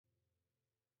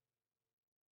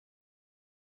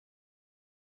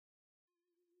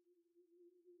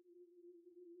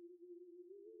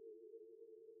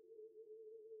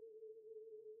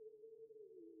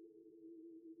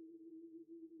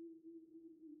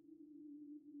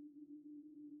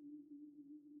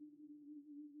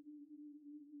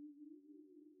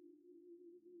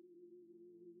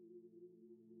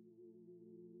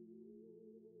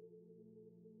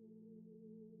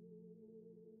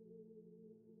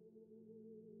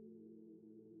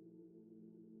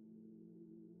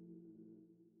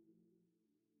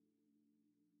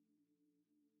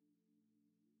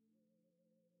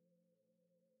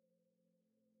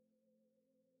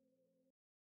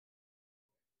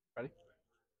Ready?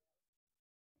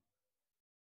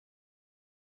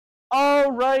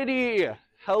 Alrighty.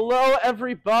 Hello,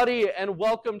 everybody, and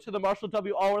welcome to the Marshall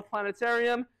W. Allworth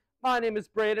Planetarium. My name is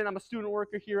Braden. I'm a student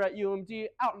worker here at UMD.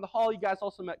 Out in the hall, you guys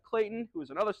also met Clayton, who is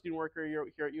another student worker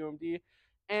here at UMD.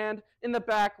 And in the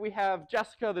back, we have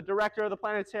Jessica, the director of the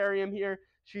planetarium here.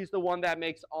 She's the one that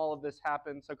makes all of this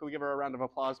happen. So can we give her a round of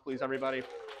applause, please, everybody?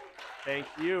 Thank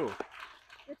you.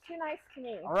 You're too nice to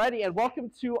me. Alrighty, and welcome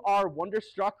to our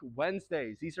Wonderstruck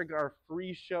Wednesdays. These are our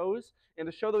free shows, and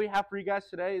the show that we have for you guys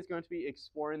today is going to be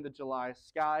exploring the July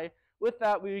sky. With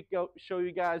that, we go show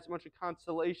you guys a bunch of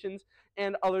constellations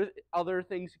and other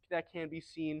things that can be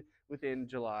seen within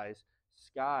July's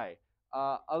sky.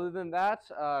 Other than that,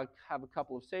 have a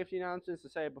couple of safety announcements to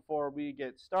say before we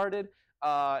get started.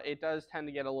 It does tend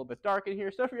to get a little bit dark in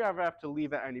here, so if you ever have to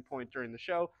leave at any point during the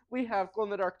show, we have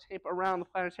glow-in-the-dark tape around the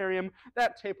planetarium.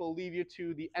 That tape will lead you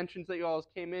to the entrance that you always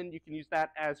came in. You can use that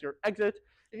as your exit.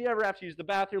 If you ever have to use the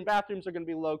bathroom, bathrooms are going to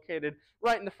be located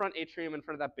right in the front atrium in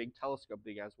front of that big telescope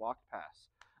that you guys walked past.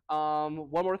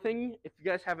 One more thing, if you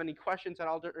guys have any questions at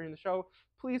all during the show,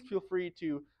 please feel free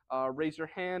to raise your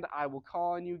hand. I will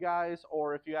call on you guys,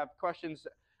 or if you have questions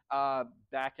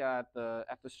back at the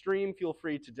stream, feel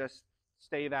free to just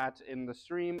stay that in the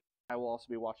stream. I will also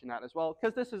be watching that as well,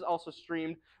 because this is also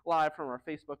streamed live from our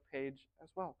Facebook page as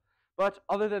well. But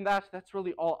other than that, that's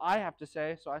really all I have to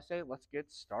say, so I say let's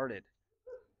get started.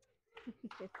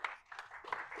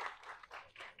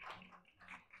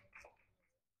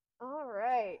 All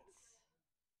right.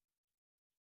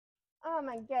 I'm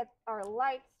going to get our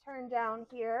lights turned down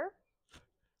here.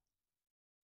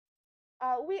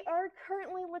 We are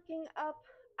currently looking up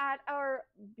at our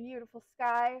beautiful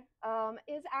sky.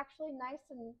 Is actually nice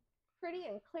and pretty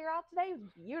and clear out today. It was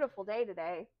a beautiful day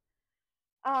today.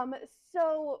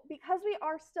 So because we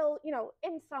are still,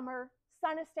 in summer,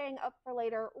 sun is staying up for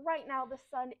later. Right now, the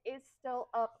sun is still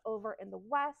up over in the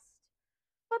west,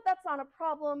 but that's not a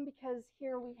problem because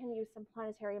here we can use some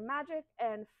planetary magic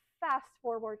and fast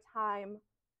forward time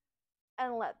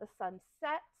and let the sun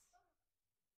set.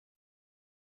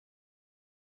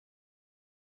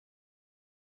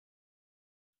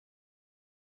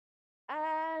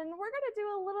 And we're going to do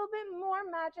a little bit more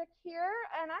magic here,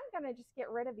 and I'm going to just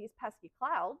get rid of these pesky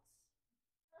clouds.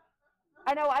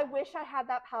 I know, I wish I had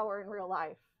that power in real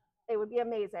life. It would be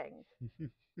amazing.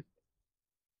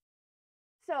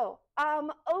 So,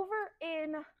 over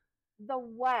in the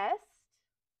west,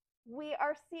 we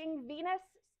are seeing Venus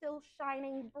still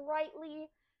shining brightly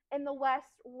in the west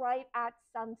right at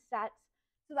sunset.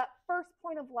 So that first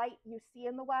point of light you see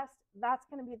in the west, that's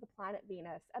going to be the planet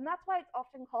Venus. And that's why it's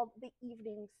often called the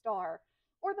evening star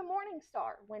or the morning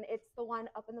star. When it's the one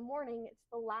up in the morning, it's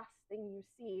the last thing you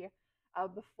see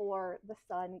before the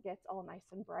sun gets all nice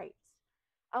and bright.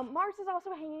 Mars is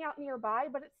also hanging out nearby,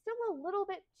 but it's still a little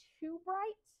bit too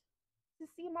bright to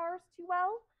see Mars too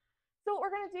well. So what we're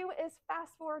going to do is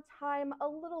fast forward time a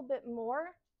little bit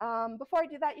more. Before I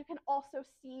do that, you can also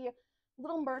see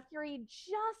little Mercury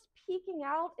just peeking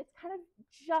out. It's kind of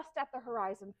just at the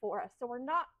horizon for us. So we're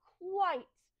not quite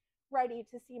ready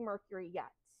to see Mercury yet.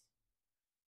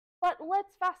 But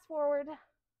let's fast forward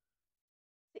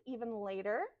to even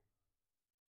later.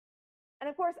 And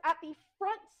of course, at the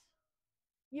front,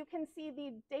 you can see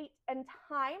the date and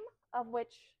time of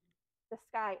which the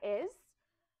sky is.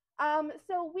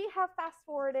 So we have fast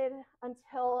forwarded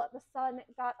until the sun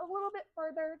got a little bit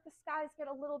further. The skies get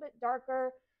a little bit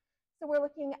darker. So we're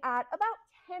looking at about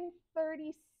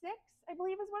 10:36, I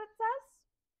believe is what it says.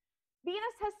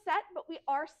 Venus has set, but we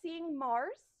are seeing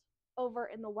Mars over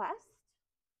in the west.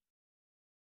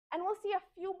 And we'll see a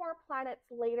few more planets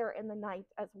later in the night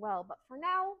as well. But for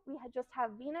now, we just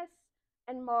have Venus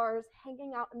and Mars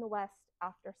hanging out in the west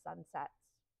after sunset.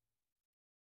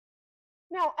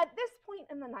 Now, at this point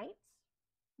in the night,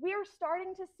 we are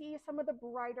starting to see some of the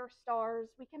brighter stars.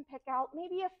 We can pick out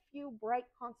maybe a few bright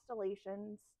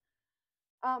constellations.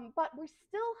 But we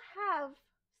still have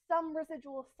some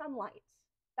residual sunlight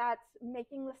that's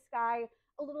making the sky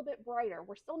a little bit brighter.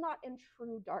 We're still not in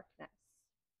true darkness.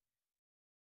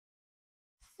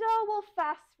 So we'll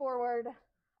fast forward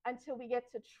until we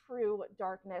get to true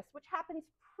darkness, which happens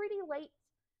pretty late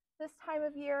this time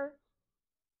of year.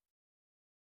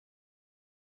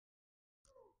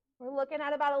 We're looking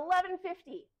at about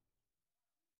 11:50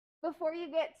 before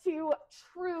you get to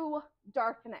true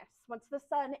darkness, once the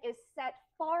sun is set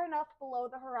far enough below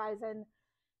the horizon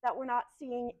that we're not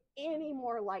seeing any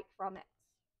more light from it.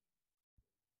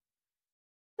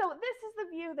 So this is the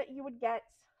view that you would get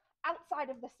outside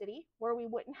of the city, where we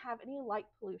wouldn't have any light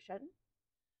pollution.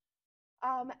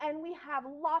 And we have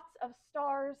lots of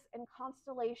stars and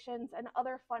constellations and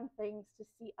other fun things to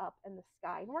see up in the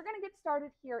sky. And we're going to get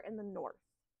started here in the north.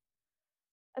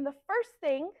 And the first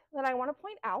thing that I want to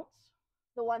point out,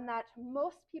 the one that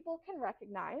most people can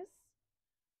recognize,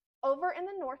 over in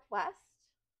the northwest,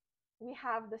 we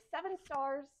have the 7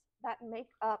 stars that make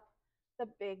up the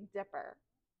Big Dipper.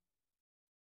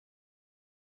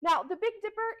 Now, the Big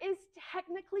Dipper is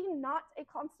technically not a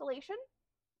constellation,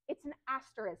 it's an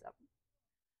asterism.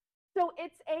 So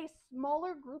it's a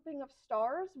smaller grouping of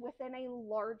stars within a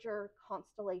larger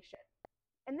constellation.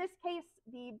 In this case,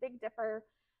 the Big Dipper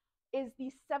is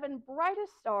the 7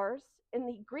 brightest stars in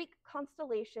the Greek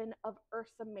constellation of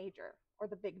Ursa Major, or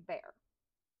the Big Bear.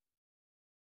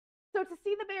 So to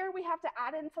see the bear, we have to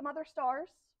add in some other stars.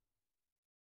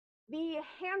 The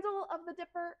handle of the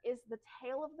dipper is the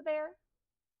tail of the bear.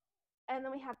 And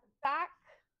then we have the back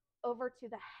over to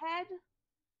the head,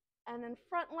 and then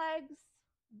front legs,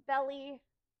 belly,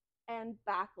 and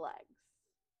back legs.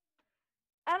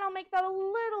 And I'll make that a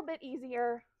little bit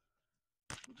easier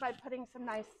by putting some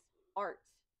nice art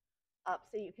up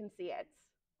so you can see it.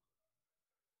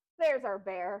 There's our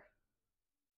bear.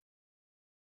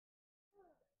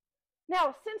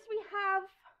 Now, since we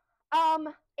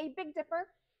have a Big Dipper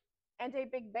and a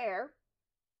Big Bear,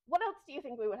 what else do you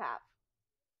think we would have?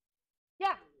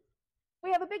 Yeah,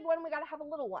 we have a big one, we gotta have a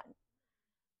little one.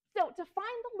 So to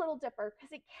find the Little Dipper,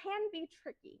 because it can be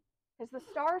tricky, because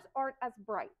the stars aren't as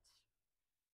bright,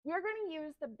 we're going to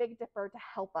use the Big Dipper to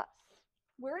help us.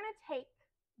 We're going to take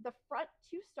the front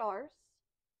 2 stars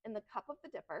in the cup of the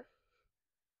dipper.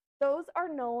 Those are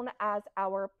known as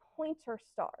our pointer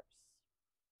stars.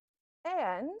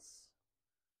 And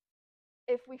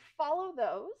if we follow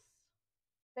those,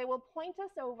 they will point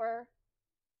us over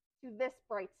to this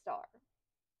bright star.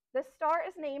 This star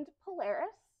is named Polaris,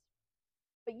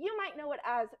 but you might know it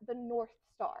as the North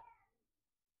Star.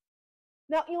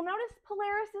 Now, you'll notice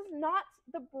Polaris is not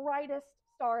the brightest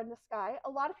star in the sky. A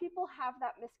lot of people have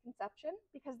that misconception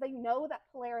because they know that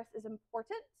Polaris is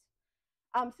important,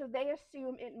 so they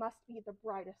assume it must be the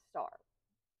brightest star.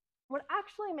 What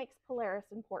actually makes Polaris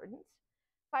important,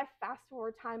 if I fast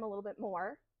forward time a little bit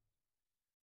more,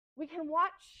 we can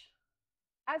watch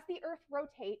as the Earth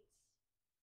rotates,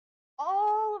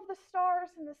 all of the stars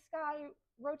in the sky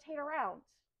rotate around,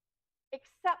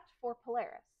 except for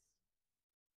Polaris.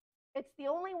 It's the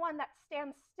only one that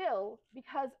stands still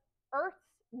because Earth's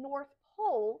North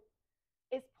Pole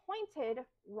is pointed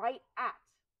right at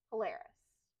Polaris.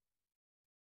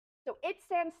 So it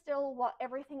stands still while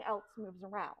everything else moves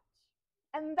around.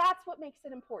 And that's what makes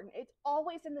it important. It's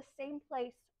always in the same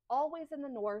place, always in the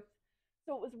north,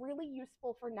 so it was really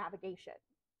useful for navigation.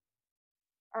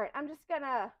 All right, I'm just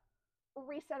gonna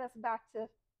reset us back to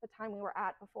the time we were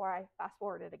at before I fast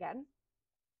forwarded again.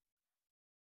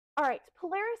 All right,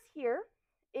 Polaris here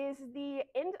is the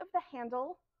end of the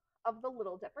handle of the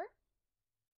Little Dipper.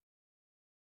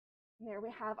 And there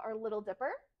we have our Little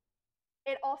Dipper.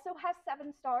 It also has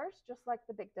 7 stars, just like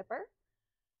the Big Dipper.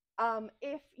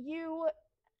 If you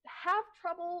have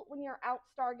trouble when you're out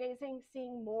stargazing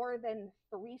seeing more than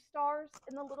 3 stars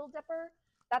in the Little Dipper,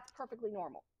 that's perfectly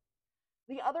normal.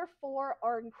 The other 4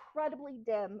 are incredibly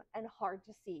dim and hard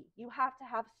to see. You have to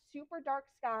have super dark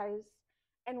skies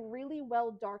and really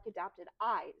well dark adapted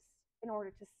eyes in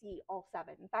order to see all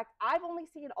 7. In fact, I've only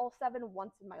seen all 7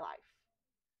 once in my life.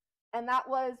 And that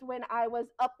was when I was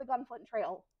up the Gunflint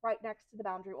Trail right next to the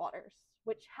Boundary Waters,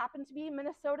 which happened to be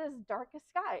Minnesota's darkest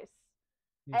skies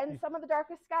and some of the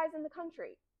darkest skies in the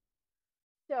country.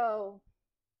 So,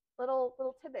 little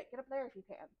tidbit, get up there if you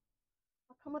can.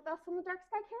 Or come with us on the Dark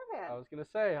Sky Caravan. I was gonna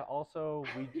say also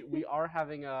we are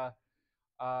having a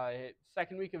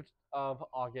second week of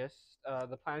August.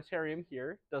 The planetarium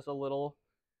here does a little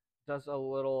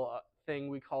thing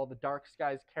we call the Dark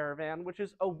Skies Caravan, which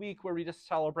is a week where we just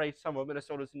celebrate some of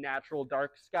Minnesota's natural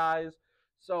dark skies.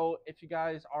 So if you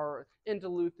guys are in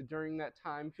Duluth during that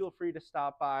time, feel free to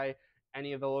stop by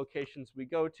any of the locations we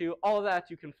go to. All of that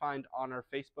you can find on our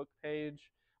Facebook page,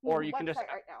 or you can just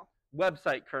right now.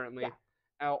 Website currently.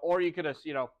 Yeah. Or you could just,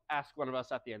 ask one of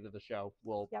us at the end of the show.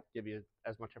 We'll give you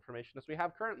as much information as we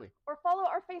have currently. Or follow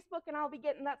our Facebook, and I'll be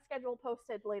getting that schedule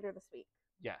posted later this week.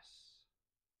 Yes.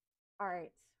 All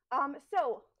right.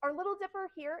 So our Little Dipper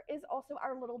here is also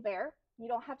our little bear. You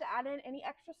don't have to add in any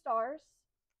extra stars.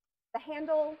 The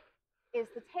handle is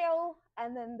the tail,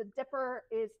 and then the dipper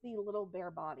is the little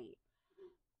bear body.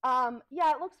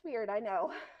 Yeah, it looks weird, I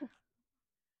know.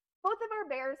 Both of our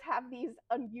bears have these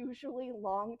unusually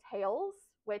long tails,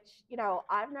 which,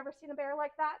 I've never seen a bear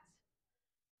like that.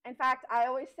 In fact, I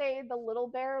always say the little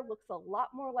bear looks a lot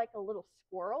more like a little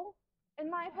squirrel, in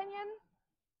my opinion.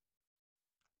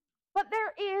 But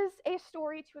there is a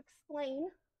story to explain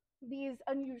these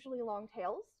unusually long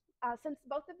tails. Since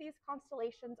both of these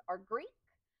constellations are Greek,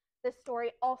 this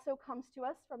story also comes to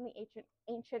us from the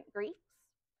ancient Greeks.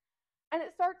 And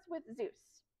it starts with Zeus.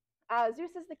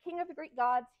 Zeus is the king of the Greek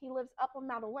gods. He lives up on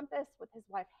Mount Olympus with his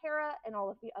wife Hera and all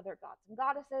of the other gods and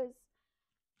goddesses.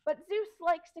 But Zeus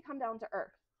likes to come down to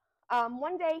earth.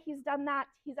 One day he's done that.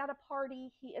 He's at a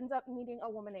party. He ends up meeting a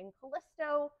woman named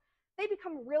Callisto. They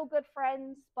become real good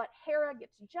friends, but Hera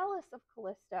gets jealous of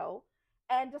Callisto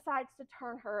and decides to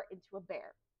turn her into a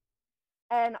bear.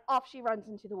 And off she runs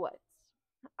into the woods.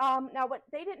 Now, what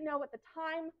they didn't know at the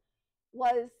time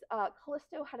was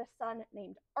Callisto had a son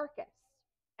named Arcus.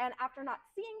 And after not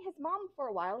seeing his mom for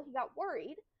a while, he got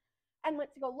worried and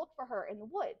went to go look for her in the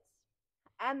woods.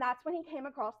 And that's when he came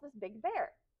across this big bear.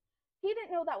 He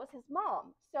didn't know that was his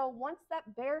mom. So once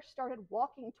that bear started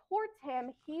walking towards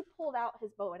him, he pulled out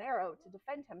his bow and arrow to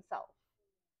defend himself.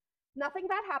 Nothing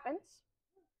bad happened.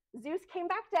 Zeus came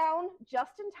back down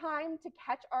just in time to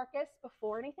catch Arcus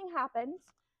before anything happened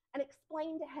and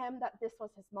explained to him that this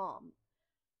was his mom.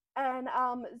 And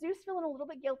Zeus, feeling a little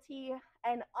bit guilty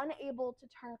and unable to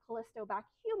turn Callisto back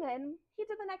human, he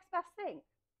did the next best thing.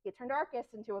 He turned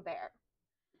Arcus into a bear.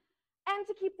 And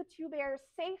to keep the two bears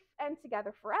safe and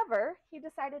together forever, he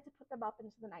decided to put them up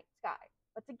into the night sky.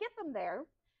 But to get them there,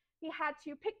 he had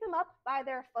to pick them up by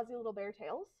their fuzzy little bear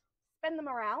tails, spin them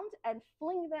around, and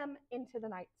fling them into the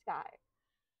night sky.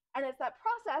 And it's that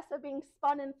process of being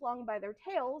spun and flung by their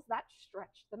tails that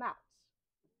stretched them out.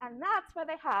 And that's why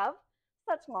they have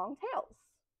such long tails.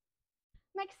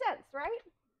 Makes sense, right?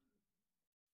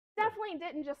 Definitely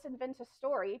didn't just invent a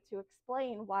story to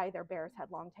explain why their bears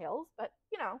had long tails, but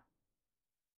you know,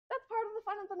 that's part of the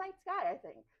fun of the night sky, I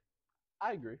think.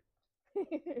 I agree.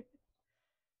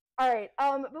 All right.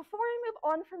 Before we move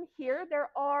on from here, there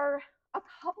are a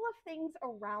couple of things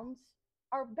around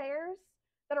our bears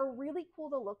that are really cool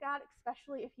to look at,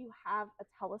 especially if you have a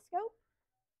telescope.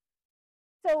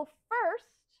 So first,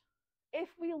 if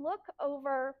we look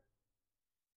over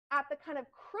at the kind of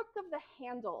crook of the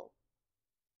handle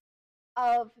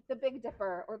of the Big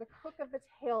Dipper or the crook of the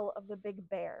tail of the Big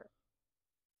Bear,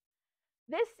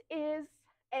 this is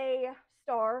a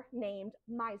star named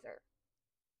Miser.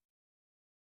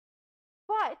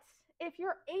 But if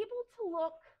you're able to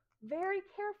look very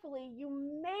carefully, you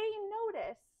may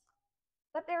notice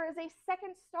that there is a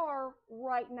second star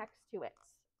right next to it.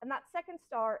 And that second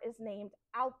star is named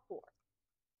Alcor.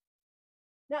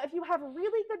 Now, if you have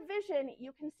really good vision,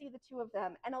 you can see the two of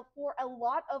them. And for a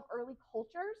lot of early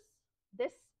cultures,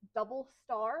 this double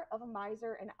star of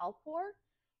Miser and Alcor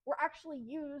were actually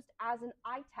used as an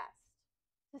eye test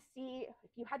to see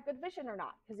if you had good vision or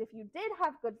not. Because if you did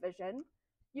have good vision,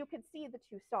 you could see the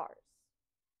two stars.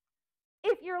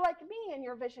 If you're like me and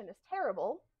your vision is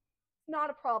terrible, it's not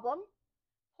a problem.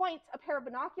 Point a pair of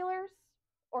binoculars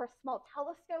or a small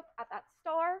telescope at that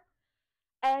star,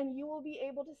 and you will be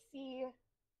able to see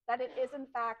that it is in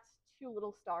fact two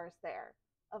little stars there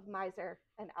of Miser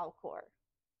and Alcor.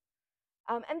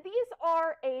 And these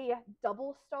are a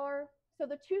double star, so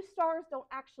the two stars don't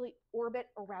actually orbit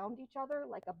around each other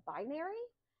like a binary.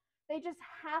 They just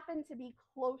happen to be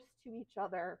close to each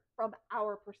other from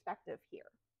our perspective here.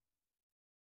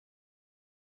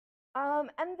 And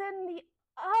then the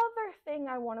other thing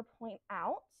I want to point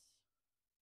out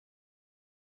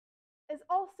is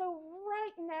also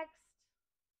right next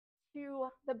to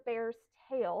the bear's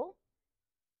tail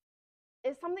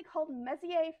is something called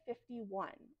Messier 51,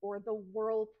 or the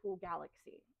Whirlpool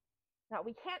Galaxy. Now,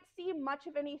 we can't see much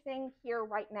of anything here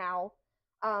right now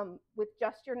with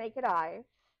just your naked eye,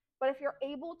 but if you're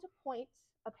able to point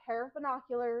a pair of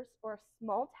binoculars or a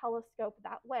small telescope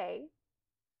that way,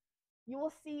 you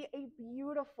will see a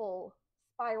beautiful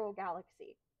spiral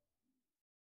galaxy.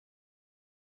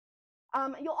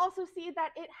 You'll also see that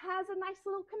it has a nice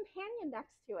little companion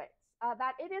next to it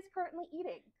that it is currently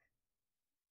eating.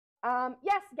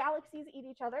 Yes, galaxies eat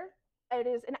each other. It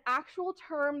is an actual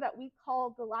term that we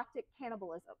call galactic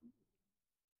cannibalism.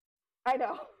 I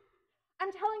know.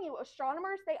 I'm telling you,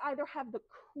 astronomers, they either have the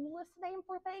coolest name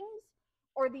for things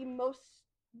or the most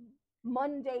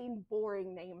mundane,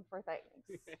 boring name for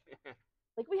things.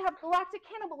 Like, we have galactic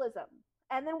cannibalism,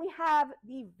 and then we have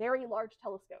the very large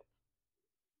telescope.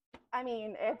 I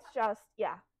mean, it's just,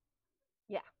 yeah.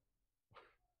 Yeah.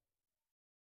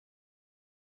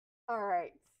 All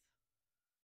right.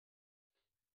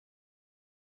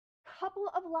 Couple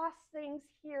of last things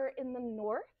here in the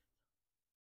north.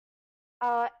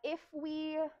 If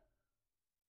we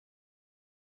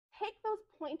take those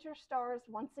pointer stars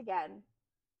once again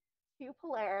to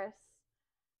Polaris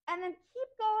And then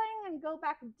keep going and go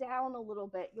back down a little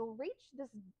bit. You'll reach this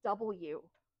W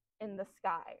in the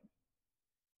sky.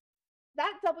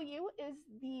 That W is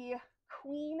the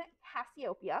Queen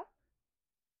Cassiopeia.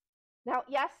 Now,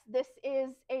 yes, this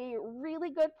is a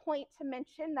really good point to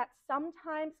mention that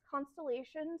sometimes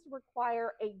constellations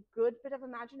require a good bit of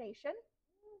imagination.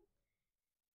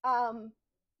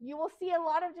 You will see a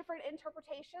lot of different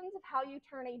interpretations of how you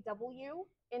turn a W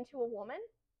into a woman.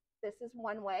 This is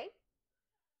one way.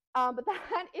 But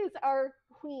that is our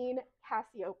Queen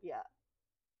Cassiopeia.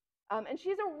 And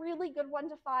she's a really good one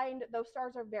to find. Those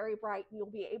stars are very bright, and you'll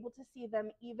be able to see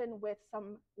them even with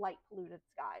some light polluted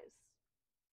skies.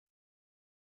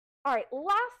 All right,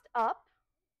 last up,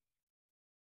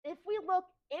 if we look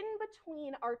in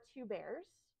between our two bears,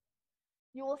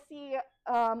 you will see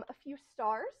a few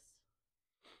stars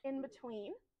in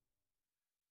between.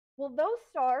 Well, those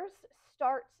stars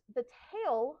start the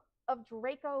tail of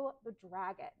Draco the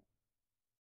dragon.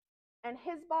 And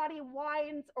his body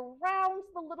winds around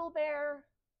the little bear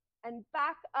and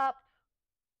back up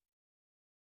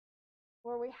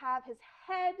where we have his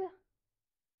head,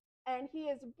 and he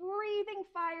is breathing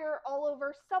fire all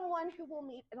over someone who we'll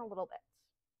meet in a little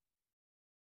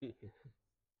bit.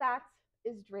 That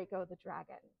is Draco the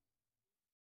dragon.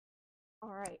 All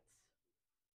right.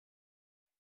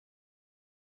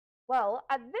 Well,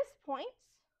 at this point,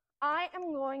 I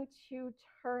am going to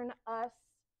turn us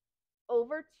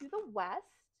over to the west.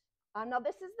 Now,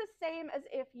 this is the same as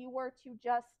if you were to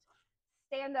just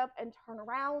stand up and turn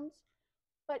around,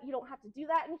 but you don't have to do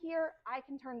that in here. I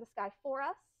can turn the sky for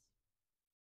us.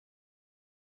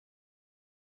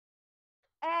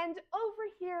 And over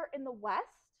here in the west,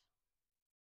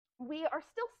 we are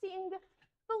still seeing the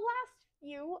last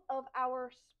few of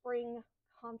our spring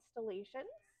constellations.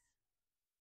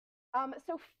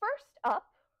 So first up,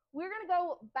 we're going to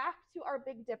go back to our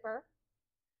Big Dipper.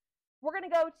 We're going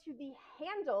to go to the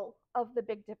handle of the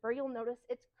Big Dipper. You'll notice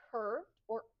it's curved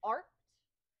or arced.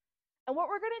 And what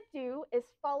we're going to do is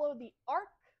follow the arc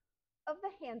of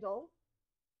the handle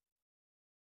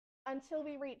until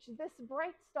we reach this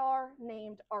bright star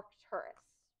named Arcturus.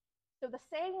 So the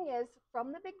saying is,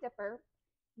 from the Big Dipper,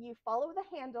 you follow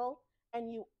the handle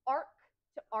and you arc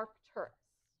to Arcturus.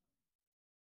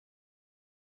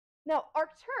 Now,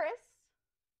 Arcturus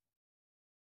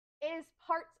is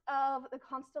part of the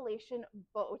constellation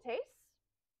Bootes.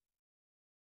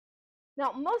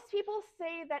 Now, most people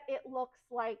say that it looks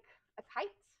like a kite,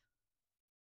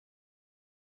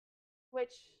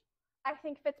 which I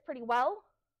think fits pretty well.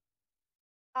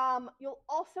 You'll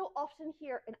also often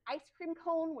hear an ice cream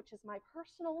cone, which is my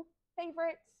personal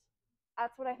favorite.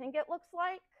 That's what I think it looks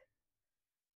like.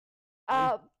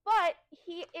 But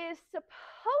he is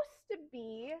supposed to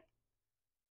be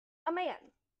a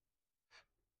man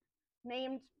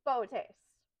named Bootes.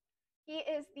 He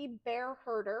is the bear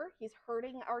herder. He's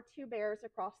herding our two bears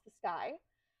across the sky.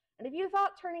 And if you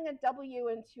thought turning a W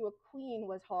into a queen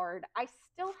was hard, I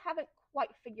still haven't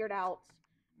quite figured out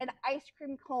an ice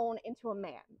cream cone into a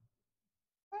man.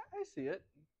 I see it.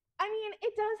 I mean,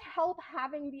 it does help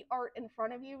having the art in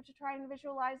front of you to try and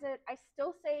visualize it. I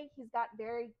still say he's got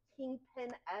very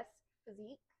Kingpin-esque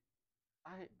physique.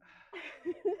 I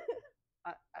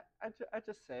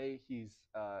just say he's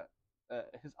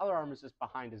his other arm is just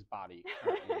behind his body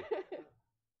currently.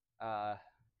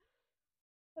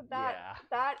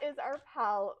 That is our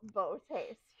pal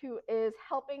Bootes, who is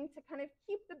helping to kind of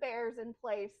keep the bears in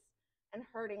place and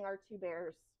herding our two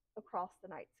bears across the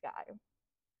night sky.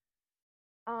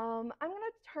 I'm going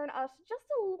to turn us just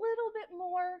a little bit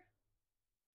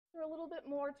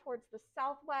more towards the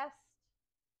southwest.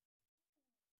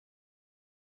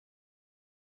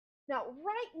 Now,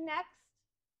 right next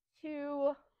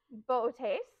to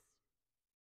Bootes,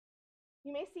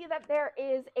 you may see that there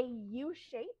is a U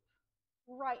shape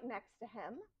right next to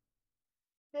him.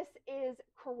 This is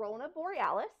Corona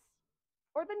Borealis,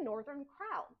 or the Northern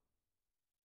Crown.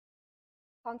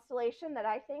 Constellation that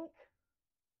I think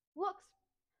looks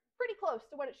pretty close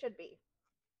to what it should be.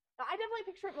 Now, I definitely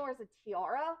picture it more as a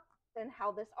tiara than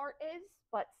how this art is,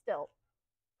 but still,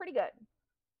 pretty good.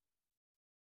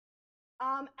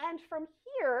 And from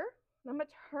here, I'm going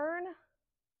to turn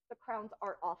the crown's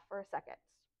art off for a second.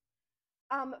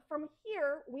 From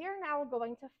here, we are now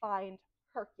going to find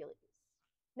Hercules.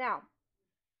 Now,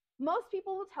 most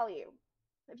people will tell you,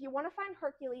 if you want to find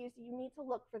Hercules, you need to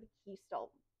look for the keystone.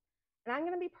 And I'm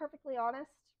going to be perfectly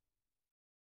honest.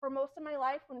 For most of my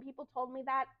life, when people told me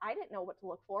that, I didn't know what to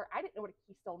look for. I didn't know what a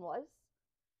keystone was.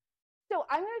 So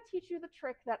I'm going to teach you the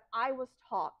trick that I was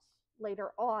taught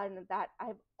later on that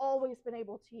I've always been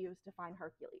able to use to find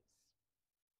Hercules.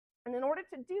 And in order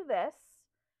to do this,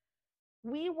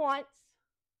 we want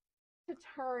to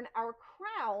turn our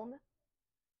crown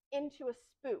into a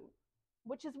spoon,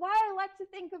 which is why I like to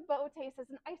think of Boötes as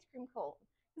an ice cream cone,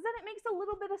 because then it makes a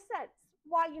little bit of sense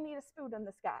why you need a spoon in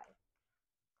the sky.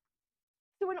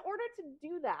 So in order to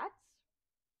do that,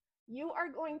 you are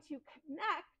going to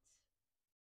connect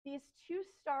these two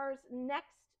stars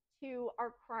next to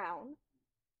our crown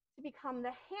to become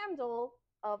the handle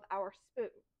of our spoon.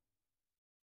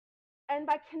 And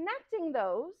by connecting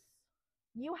those,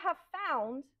 you have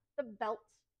found the belt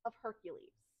of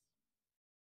Hercules.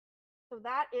 So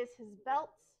that is his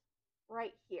belt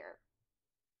right here.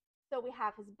 So we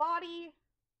have his body,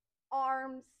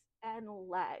 arms, and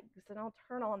legs. And I'll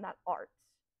turn on that art.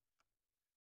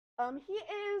 He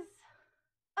is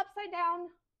upside down,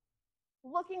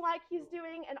 looking like he's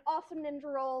doing an awesome ninja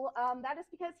roll. That is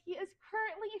because he is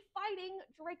currently fighting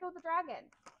Draco the dragon.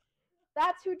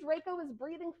 That's who Draco is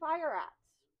breathing fire at.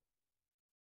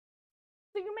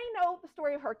 So you may know the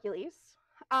story of Hercules.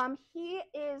 He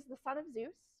is the son of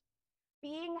Zeus.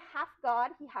 Being half god,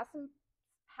 he has some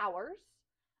powers.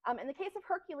 In the case of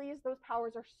Hercules, those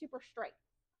powers are super strength.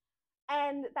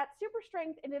 And that super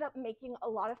strength ended up making a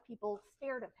lot of people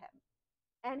scared of him.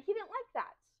 And he didn't like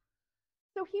that.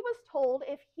 So he was told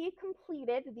if he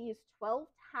completed these 12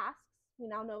 tasks, we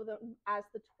now know them as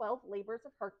the 12 labors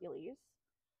of Hercules,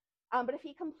 but if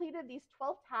he completed these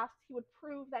 12 tasks, he would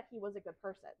prove that he was a good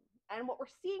person. And what we're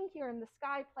seeing here in the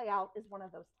sky play out is one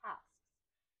of those tasks.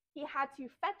 He had to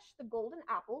fetch the golden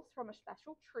apples from a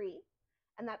special tree,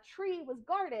 and that tree was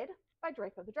guarded by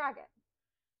Draco the dragon.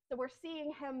 So we're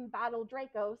seeing him battle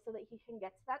Draco so that he can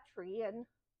get to that tree and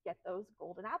get those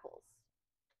golden apples.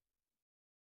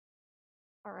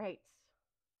 All right.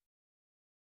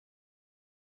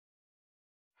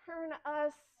 Turn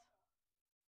us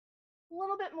a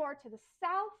little bit more to the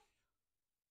south.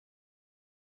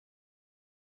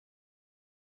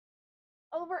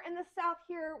 Over in the south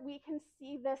here, we can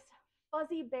see this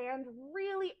fuzzy band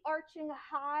really arching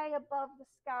high above the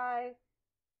sky.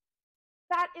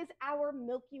 That is our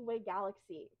Milky Way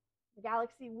galaxy, the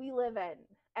galaxy we live in.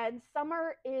 And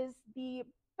summer is the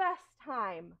best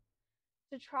time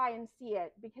to try and see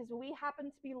it because we happen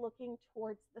to be looking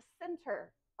towards the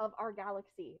center of our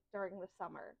galaxy during the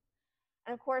summer.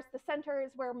 And of course, the center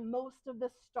is where most of the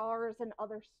stars and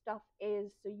other stuff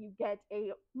is, so you get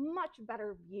a much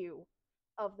better view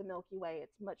of the Milky Way.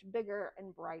 It's much bigger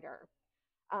and brighter.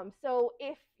 So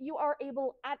if you are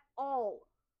able at all,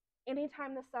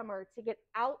 anytime this summer, to get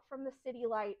out from the city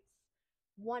lights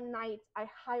one night, I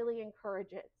highly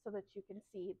encourage it so that you can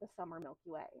see the summer Milky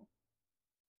Way.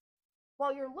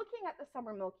 While you're looking at the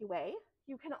summer Milky Way,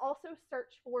 you can also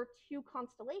search for two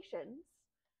constellations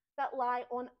that lie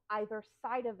on either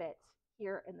side of it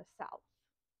here in the south.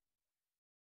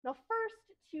 Now, first,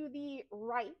 to the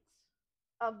right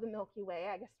of the Milky Way,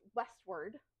 I guess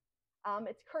westward,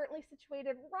 it's currently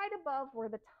situated right above where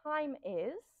the time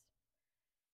is.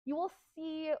 You will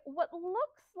see what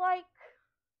looks like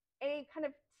a kind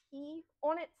of T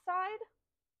on its side.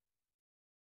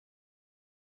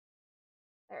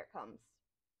 There it comes.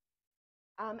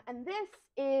 And this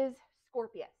is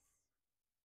Scorpius.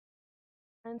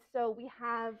 And so we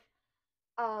have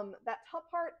that top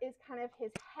part is kind of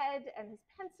his head and his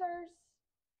pincers,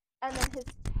 and then his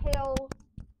tail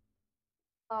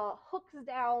hooks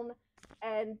down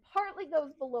and partly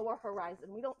goes below our horizon.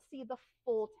 We don't see the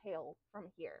full tail from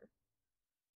here.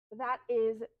 That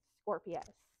is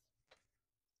Scorpius.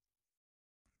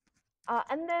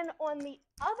 And then on the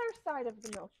other side of the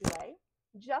Milky Way,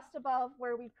 just above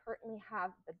where we currently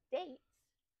have the dates,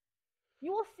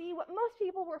 you will see what most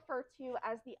people refer to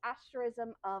as the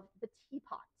asterism of the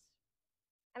teapot.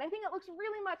 And I think it looks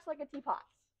really much like a teapot,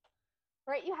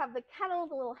 right? You have the kettle,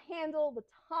 the little handle, the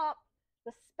top,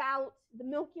 the spout, the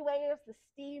Milky Way is the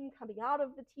steam coming out of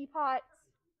the teapot.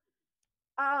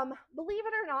 Believe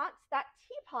it or not, that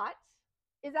teapot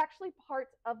is actually part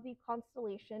of the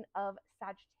constellation of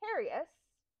Sagittarius,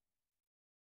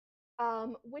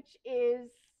 which is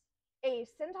a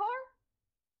centaur.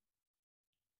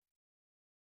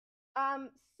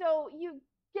 So you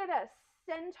get a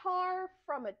centaur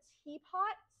from a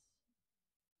teapot.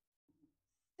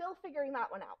 Still figuring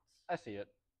that one out. I see it.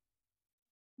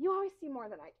 You always see more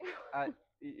than I do.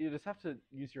 You just have to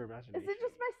use your imagination. Is it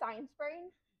just my science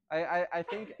brain? I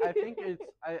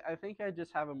think I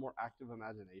just have a more active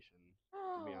imagination,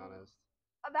 to be honest.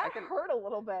 That hurt a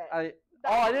little bit. I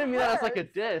didn't mean that as like a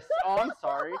diss. Oh, I'm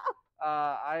sorry.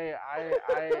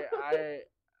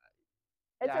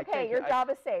 It's okay. Your job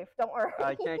is safe. Don't worry.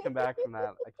 I can't come back from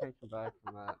that.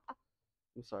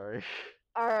 I'm sorry.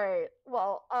 All right.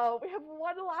 Well, we have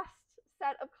one last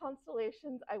set of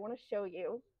constellations I want to show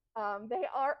you. They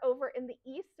are over in the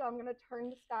east, so I'm going to turn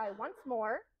the sky once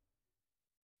more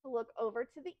to look over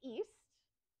to the east.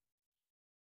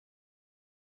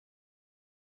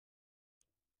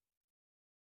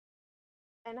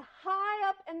 And high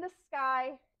up in the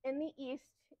sky in the east,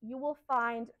 you will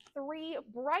find 3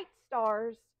 bright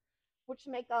stars which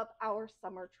make up our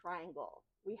summer triangle.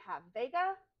 We have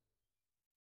Vega,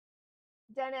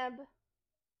 Deneb,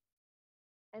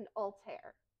 and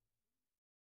Altair.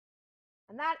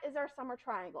 And that is our summer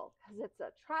triangle because it's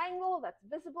a triangle that's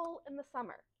visible in the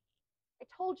summer. I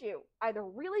told you, either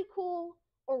really cool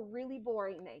or really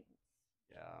boring names.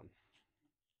 Yeah.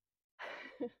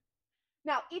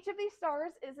 Now, each of these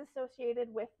stars is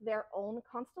associated with their own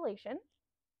constellation.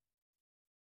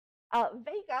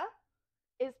 Vega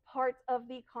is part of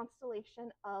the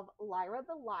constellation of Lyra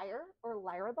the Lyre, or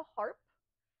Lyra the Harp.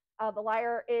 The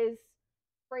lyre is,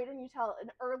 Braden, you tell,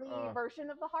 an early version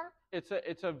of the harp.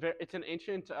 It's an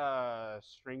ancient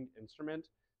stringed instrument.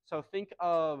 So think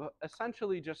of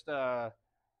essentially just a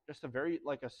very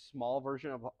like a small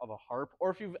version of a harp. Or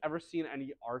if you've ever seen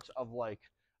any art of like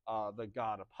the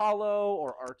god Apollo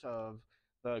or art of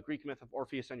the Greek myth of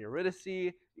Orpheus and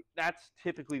Eurydice, that's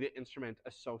typically the instrument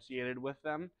associated with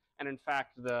them. And in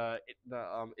fact, the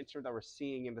instrument that we're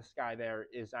seeing in the sky there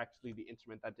is actually the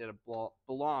instrument that did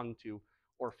belong to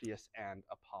Orpheus and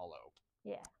Apollo.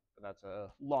 Yeah. But that's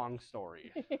a long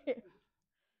story.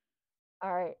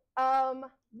 All right.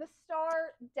 The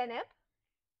star Deneb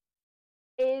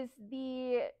is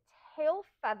the tail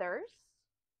feathers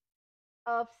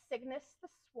of Cygnus the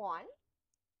swan.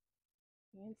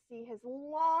 You can see his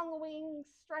long wings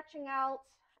stretching out,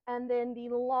 and then the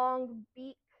long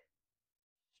beak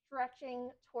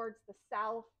stretching towards the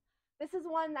south. This is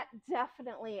one that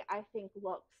definitely, I think,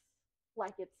 looks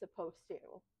like it's supposed to.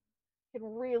 You can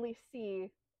really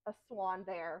see a swan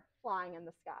there flying in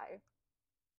the sky.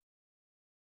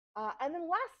 And then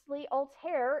lastly,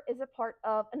 Altair is a part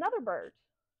of another bird.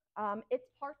 It's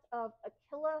part of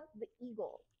Aquila the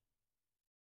eagle.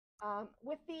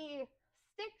 With the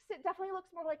sticks, it definitely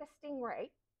looks more like a stingray.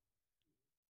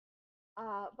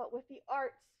 But with the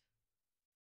art,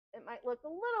 it might look a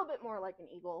little bit more like an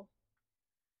eagle.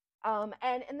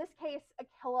 And in this case,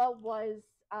 Aquila was,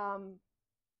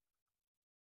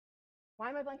 why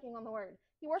am I blanking on the word?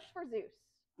 He works for Zeus.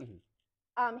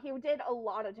 Mm-hmm. He did a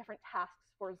lot of different tasks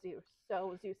for Zeus.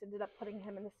 So Zeus ended up putting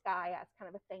him in the sky as kind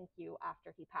of a thank you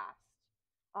after he passed,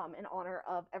 in honor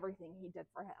of everything he did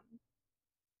for him.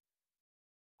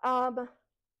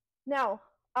 Now,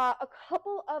 a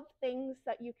couple of things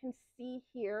that you can see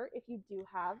here if you do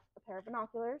have a pair of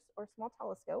binoculars or a small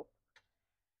telescope.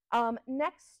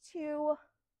 Next to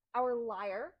our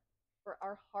lyre, or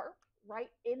our harp, right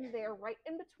in there, right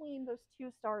in between those 2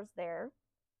 stars there,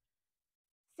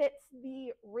 sits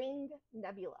the Ring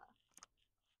Nebula.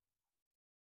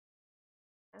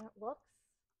 And it looks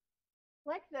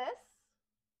like this.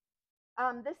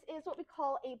 This is what we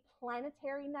call a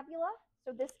planetary nebula.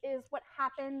 So this is what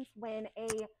happens when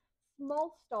a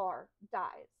small star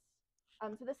dies.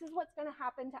 So this is what's going to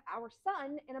happen to our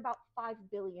sun in about 5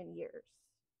 billion years.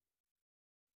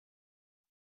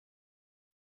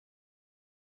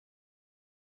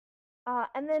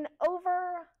 And then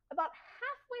over about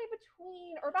halfway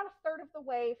between, or about a third of the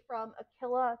way from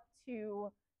Aquila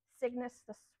to Cygnus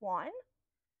the swan,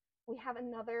 we have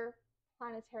another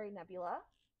planetary nebula.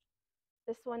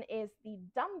 This one is the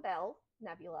Dumbbell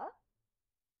Nebula.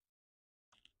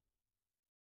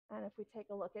 And if we take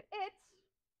a look at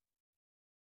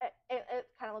it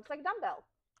kind of looks like a dumbbell.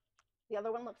 The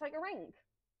other one looks like a ring.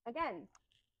 Again,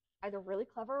 either really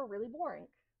clever or really boring.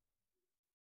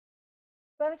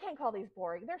 But I can't call these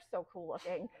boring. They're so cool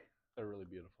looking. They're really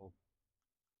beautiful.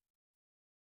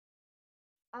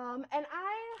 And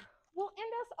I will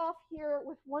end us off here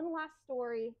with one last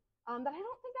story that I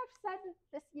don't think I've said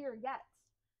this year yet.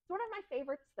 It's one of my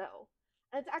favorites, though.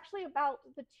 And it's actually about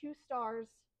the 2 stars,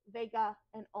 Vega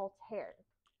and Altair.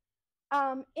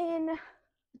 In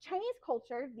Chinese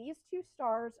culture, these 2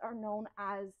 stars are known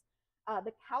as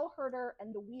the cowherder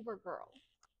and the weaver girl.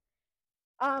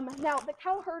 Now, the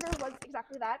cowherder was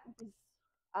exactly that. He's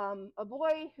a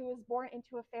boy who was born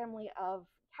into a family of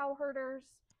cowherders.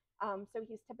 So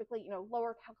he's typically,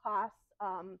 lower class.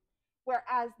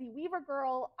 Whereas the weaver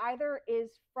girl either is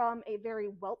from a very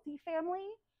wealthy family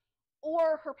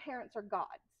or her parents are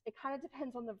gods. It kind of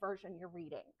depends on the version you're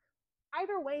reading.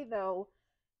 Either way, though,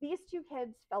 these 2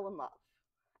 kids fell in love.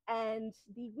 And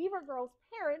the weaver girl's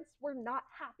parents were not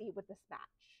happy with this match.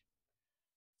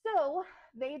 So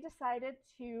they decided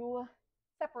to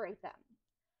separate them.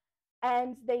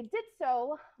 And they did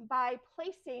so by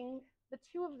placing the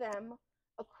two of them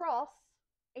across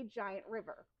a giant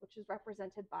river, which is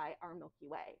represented by our Milky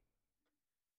Way.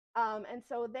 And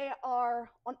so they are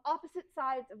on opposite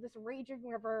sides of this raging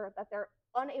river that they're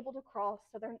unable to cross,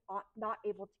 so they're not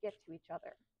able to get to each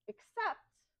other. Except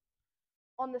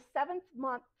on the seventh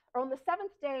month, or on the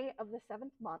seventh day of the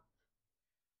seventh month,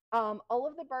 all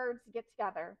of the birds get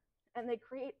together and they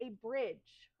create a bridge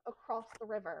across the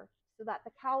river so that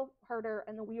the cow herder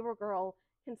and the weaver girl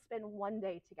can spend one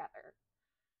day together.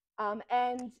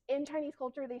 And in Chinese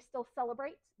culture, they still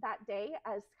celebrate that day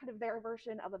as kind of their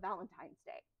version of a Valentine's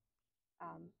Day.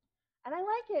 And I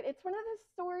like it. It's one of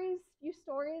the few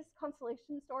stories,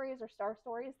 constellation stories or star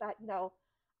stories that,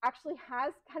 actually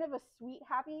has kind of a sweet,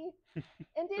 happy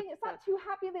ending. It's not too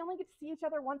happy. They only get to see each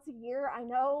other once a year, I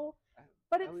know,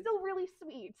 but it's still really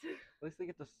sweet. At least they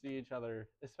get to see each other,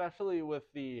 especially with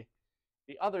the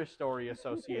other story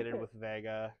associated with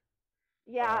Vega.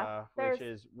 Yeah. Which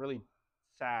is really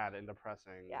sad and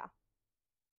depressing. Yeah.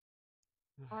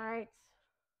 All right.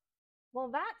 Well,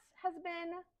 that has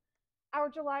been our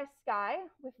July sky.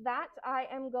 With that, I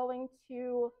am going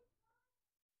to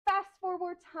fast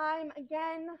forward time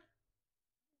again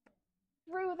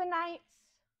through the night.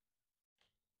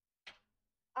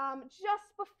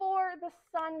 Just before the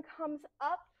sun comes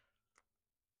up,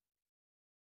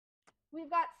 we've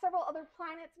got several other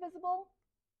planets visible.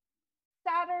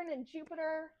 Saturn and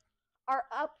Jupiter are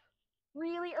up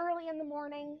really early in the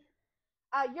morning.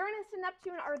 Uranus and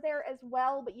Neptune are there as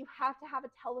well, but you have to have a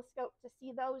telescope to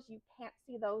see those. You can't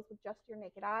see those with just your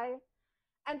naked eye.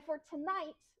 And for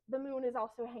tonight, the moon is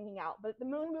also hanging out, but the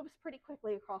moon moves pretty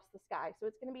quickly across the sky, so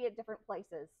it's going to be at different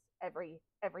places every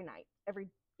night. Every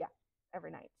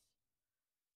night.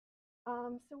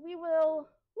 So we will,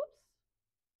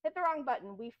 hit the wrong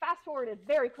button. We fast forwarded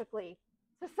very quickly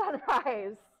to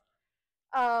sunrise.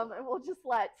 And we'll just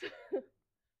let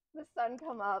the sun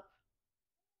come up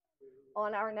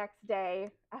on our next day.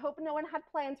 I hope no one had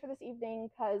plans for this evening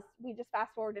because we just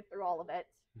fast forwarded through all of it.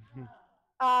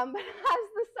 As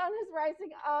the sun is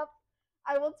rising up,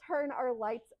 I will turn our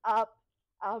lights up.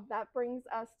 That brings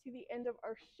us to the end of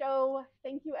our show.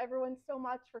 Thank you everyone so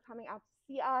much for coming out to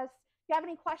see us. If you have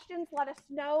any questions, let us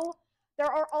know.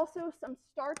 There are also some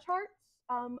star charts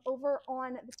over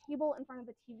on the table in front of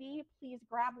the TV. Please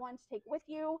grab one to take with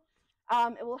you.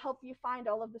 It will help you find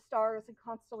all of the stars and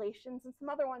constellations and some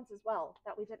other ones as well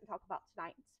that we didn't talk about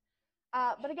tonight.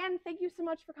 But again, thank you so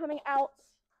much for coming out.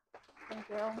 Thank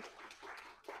you.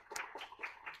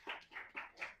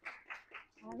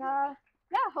 And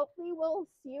yeah, hopefully we'll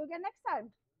see you again next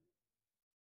time.